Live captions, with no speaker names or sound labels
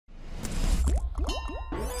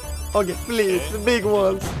Okay, please, the big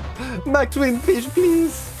ones. Max win fish,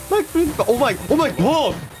 please. Max win. Oh my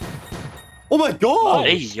god. Oh my god.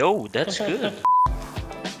 Hey, yo, that's good.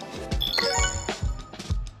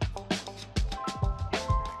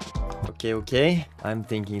 Okay. I'm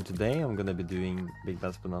thinking today I'm gonna be doing Big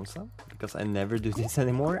Bass Bonanza because I never do this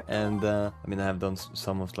anymore, and I mean I have done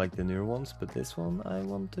some of like the newer ones, but this one I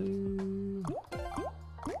want to.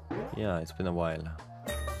 Yeah, it's been a while.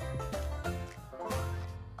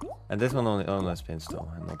 And this one only spins though,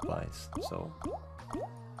 and not buys. So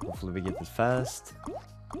hopefully we get it fast,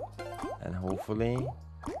 and hopefully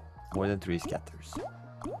more than 3 scatters.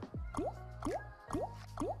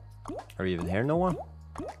 Are you even here, Noah?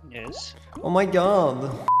 Yes. Oh my god!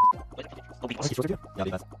 Okay,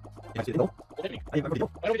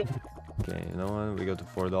 you know what? We go to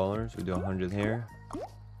 $4. We do 100 here.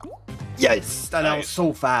 Yes! That was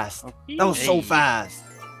so fast! That was so fast!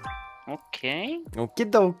 Okay. Okie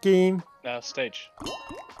dokie. Stage.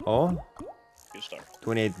 Oh. You start.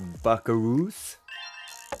 28 buckaroos.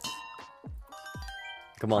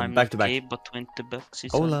 Come on, I'm back to back. okay, but 20 bucks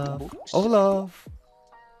is Olaf. Olaf.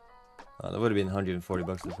 Oh, that would have been 140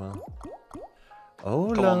 bucks as well.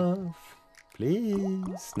 Olaf.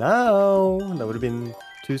 Please. Now. That would have been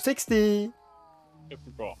 260.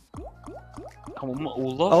 Come on,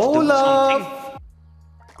 Olaf. Olaf.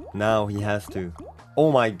 Now he has to.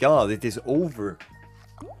 Oh my god, it is over.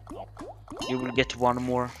 You will get one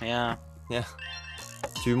more, yeah. Yeah.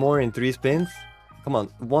 2 more in 3 spins. Come on,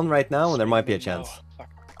 1 right now and there might be a chance.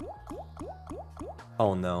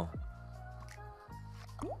 Oh no.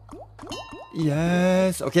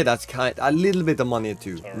 Yes. Okay, that's a little bit of money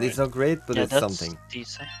too. It's not great, but yeah, it's that's something.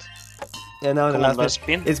 Decent. Yeah, now the Come on, last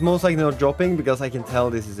spin. It's most likely not dropping because I can tell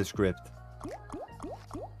this is a script.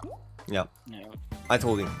 Yeah. Yeah. I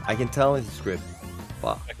told him. I can tell it's a script.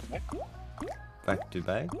 Wow. Back to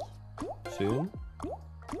back. Soon.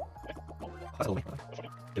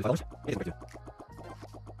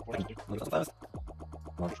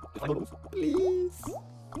 Please.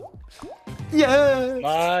 Yes.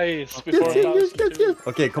 Nice. Yes.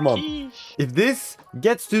 Okay, come on. If this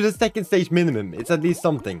gets to the second stage minimum, it's at least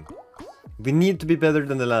something. We need to be better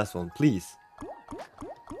than the last one, please.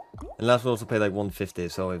 The last one also paid like 150,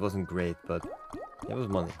 so it wasn't great, but it was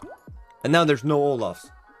money. And now there's no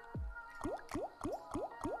Olafs.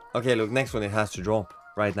 Okay, look, next one it has to drop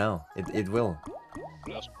right now. It will.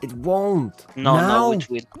 It won't. No, now? no, it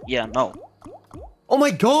will. Yeah, no. Oh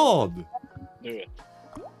my god! Do it.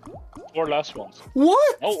 4 last ones.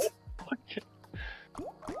 What? Oh.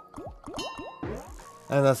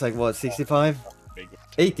 And that's like what, 65?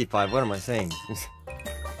 85, what am I saying?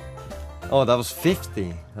 Oh, that was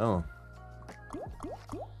 50. Oh.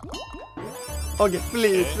 Okay,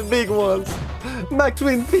 please, the big ones. Max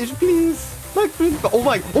win fish, please. Max win. Oh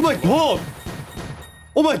my god!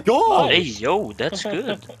 Oh my god! Hey, yo, that's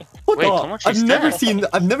good. What Wait, the? how much is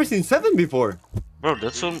I've never seen 7 before. Bro,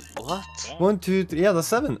 that's all. What? 1, 2, 3. Yeah, that's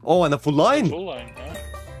 7. Oh, and a full line. Full line, yeah.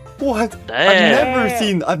 What?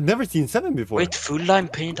 Damn. I've never seen 7 before. Wait, full line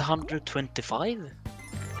paid 125?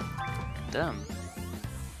 Damn.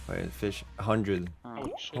 Wait, fish 100. Oh.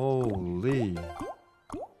 Holy.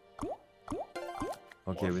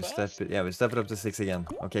 Okay, we step it. Yeah, we step it up to 6 again.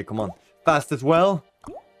 Okay, come on. Fast as well.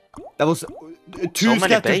 That was 2 So many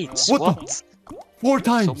scatters. baits. What? The? 4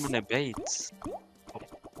 times. So many baits.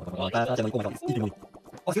 Oh,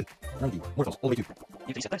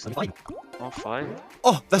 5.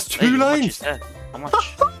 Oh, that's 2 Hey, lines. How much?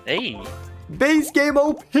 Hey. Base game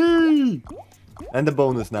OP. And the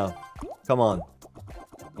bonus now. Come on.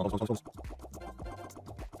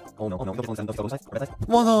 Oh no, one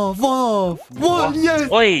off! One,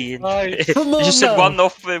 yes! Oi! Nice. Come on You said now. 1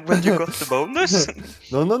 off when you got the bonus?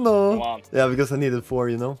 No. Come on. Yeah, because I needed 4,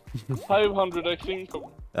 you know? 500, I think.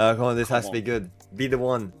 Come on, this has to be good. Be the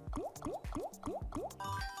one.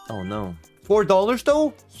 Oh no. $4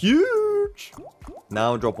 though? Huge!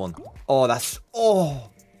 Now drop 1. Oh, that's...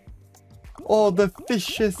 Oh, the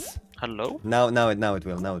fishes. Hello? Now it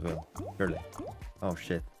will. Surely. Oh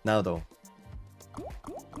shit. Now though.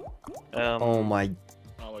 Oh my...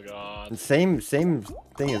 Oh my god. Same thing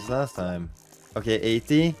as last time. Okay,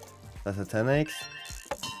 80. That's a 10x.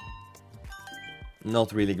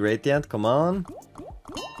 Not really great yet. Come on.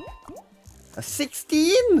 A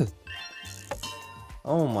 16!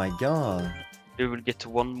 Oh my god. You will get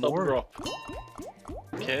 1 Double more. drop.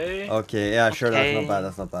 Okay. Okay, yeah, sure, Okay.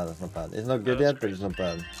 that's not bad. It's not good yet, but it's not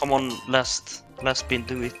bad. Come on, last spin,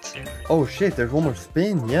 do it. Oh shit, there's one more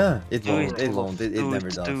spin, yeah. It Do won't, it, it won't, it never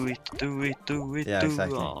does. Do it. Yeah, do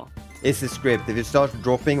exactly. it. It's the script. If it starts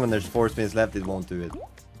dropping when there's 4 spins left, it won't do it.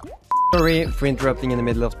 Sorry for interrupting in the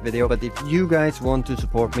middle of the video, but if you guys want to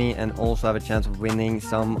support me and also have a chance of winning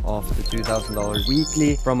some of the $2,000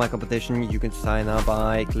 weekly from my competition, you can sign up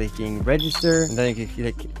by clicking register, and then you can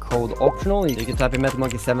click code optional. You can type in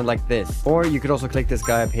MetalMonkey7 like this, or you could also click this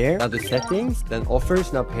guy up here, now the settings, then offers,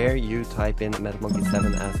 and up here you type in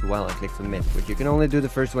MetalMonkey7 as well and click submit, which you can only do the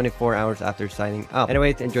first 24 hours after signing up.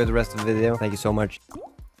 Anyway, enjoy the rest of the video. Thank you so much.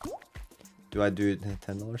 Do I do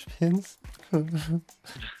 $10 spins?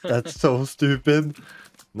 That's so stupid.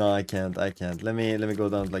 No, I can't. Let me go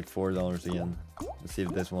down to like $4 again. Let's see if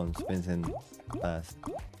this one spins in fast.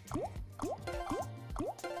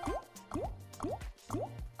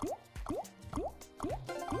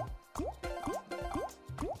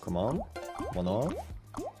 Come on. One off.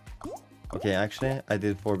 Okay, actually, I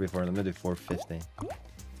did 4 before. Let me do 450.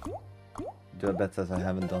 Do a bet that I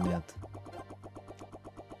haven't done yet.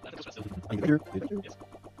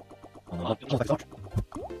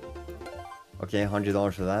 Okay,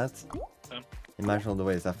 $100 for that. Imagine all the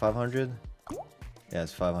way. Is that 500? Yeah,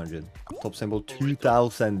 it's 500. Top symbol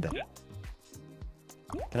 2000.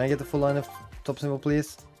 Can I get the full line of top symbol,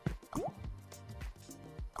 please?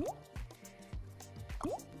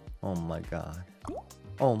 Oh my god.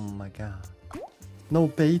 Oh my god. No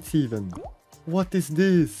baits even. What is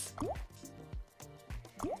this?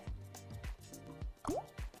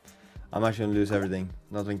 I'm actually gonna lose everything.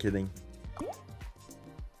 Not even kidding.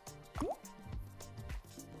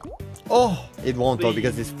 Oh! It won't though,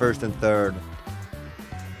 because it's first and third.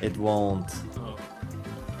 It won't.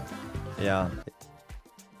 Yeah.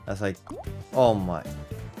 That's like... Oh my.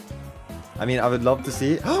 I mean, I would love to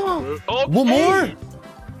see... One more!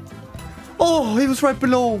 Oh, he was right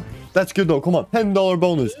below. That's good though, come on. $10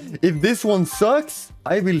 bonus. If this one sucks,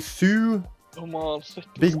 I will sue... Come on,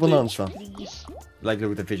 Big Bonanza. Please. Like,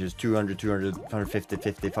 look at the fishes. 200, 200, 150,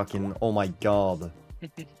 50, fucking... Oh my god.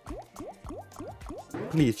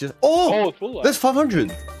 Please, just... Oh! it's full. That's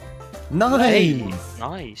 500! Nice!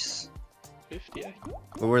 Nice. 50.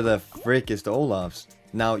 But where the frick is the Olafs?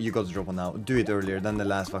 Now, you got to drop one now. Do it earlier than the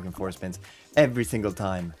last fucking 4 spins. Every single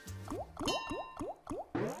time.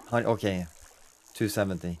 Okay.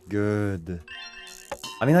 270. Good.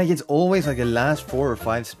 I mean, like, it's always like the last 4 or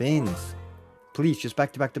 5 spins. Please, just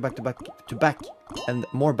back to back to back to back to back. And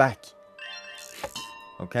more back.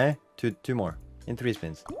 Okay? Two more. In 3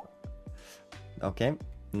 spins. Okay.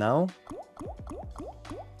 Now.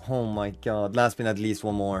 Oh my god. Last spin, at least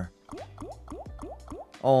 1 more.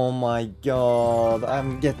 Oh my god.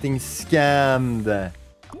 I'm getting scammed.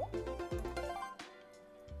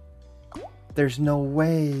 There's no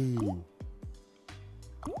way.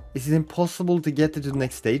 Is it impossible to get to the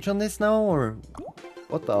next stage on this now, or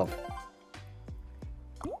what the?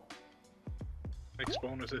 Next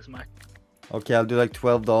bonus is Mac. Okay, I'll do like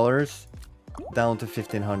 $12 down to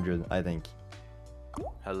 1500, I think.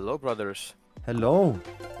 Hello, brothers. Hello.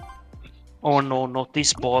 Oh no, not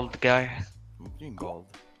this bald guy. I'm being bald.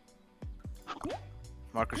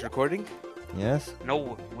 Marcus recording? Yes.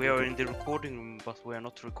 No, we are in the recording room, but we are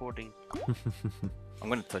not recording. I'm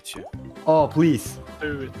gonna touch you. Oh, please.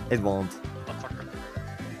 Do it. It won't. Motherfucker.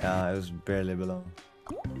 Yeah, it was barely below.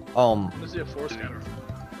 Let's see a 4 scanner.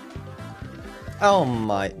 Oh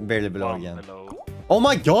my, barely below again. Hello. Oh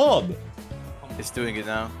my god! It's doing it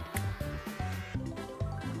now.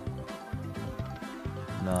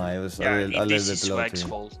 No, it was Yeah, a little this bit is below Swag's too.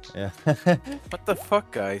 fault. Yeah. What the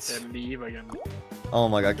fuck, guys? Then leave again. Oh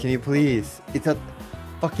my god, can you please? It's a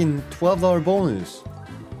fucking $12 bonus.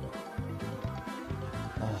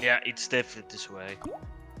 Oh. Yeah, it's definitely this way.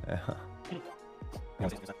 Yeah.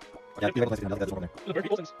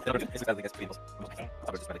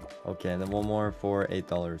 Okay, then 1 more for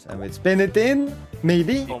 $8, and we spin it in,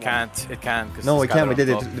 maybe. It can't. It can't. No, we can't. We did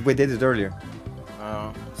it. We did it earlier.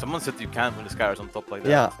 Someone said you can't when the sky is on top like that.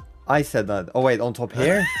 Yeah, I said that. Oh wait, on top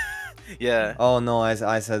here? Yeah. Oh no,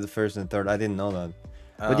 I said first and third. I didn't know that.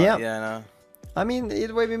 But yeah, Yeah, no. I mean,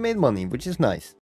 either way we made money, which is nice.